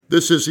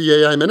This is the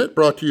AI Minute,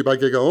 brought to you by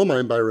GigaOM.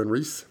 I'm Byron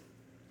Reese.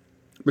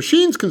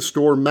 Machines can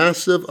store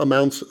massive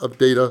amounts of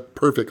data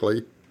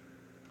perfectly,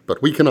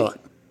 but we cannot.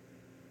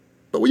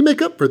 But we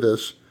make up for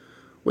this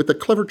with a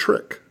clever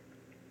trick.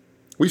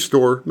 We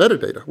store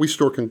metadata. We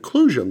store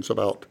conclusions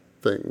about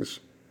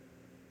things.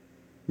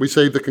 We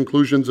save the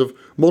conclusions of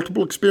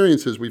multiple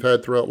experiences we've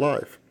had throughout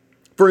life.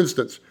 For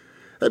instance,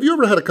 have you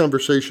ever had a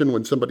conversation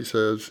when somebody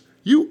says,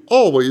 "You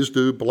always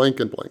do blank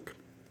and blank"?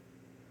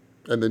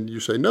 And then you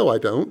say, "No, I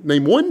don't.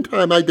 Name one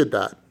time I did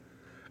that."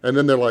 And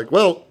then they're like,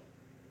 "Well,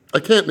 I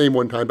can't name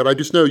one time, but I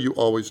just know you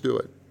always do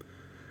it."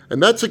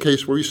 And that's a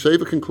case where you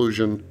save a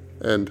conclusion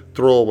and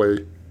throw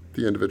away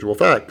the individual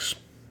facts.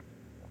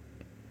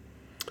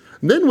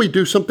 And then we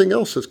do something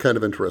else that's kind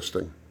of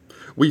interesting.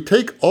 We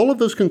take all of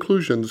those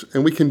conclusions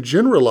and we can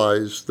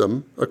generalize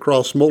them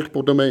across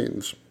multiple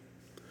domains.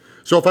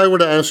 So if I were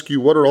to ask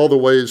you, what are all the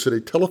ways that a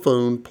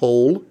telephone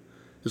pole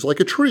is like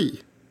a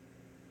tree?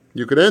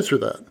 You could answer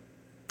that.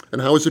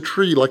 And how is a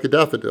tree like a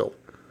daffodil?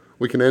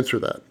 We can answer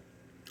that.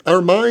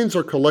 Our minds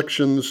are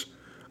collections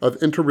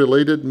of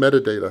interrelated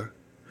metadata,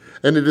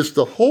 and it is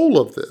the whole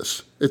of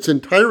this, its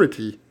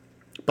entirety,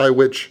 by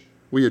which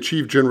we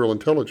achieve general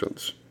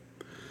intelligence.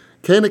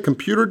 Can a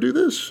computer do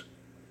this?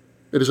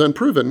 It is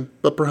unproven,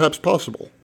 but perhaps possible.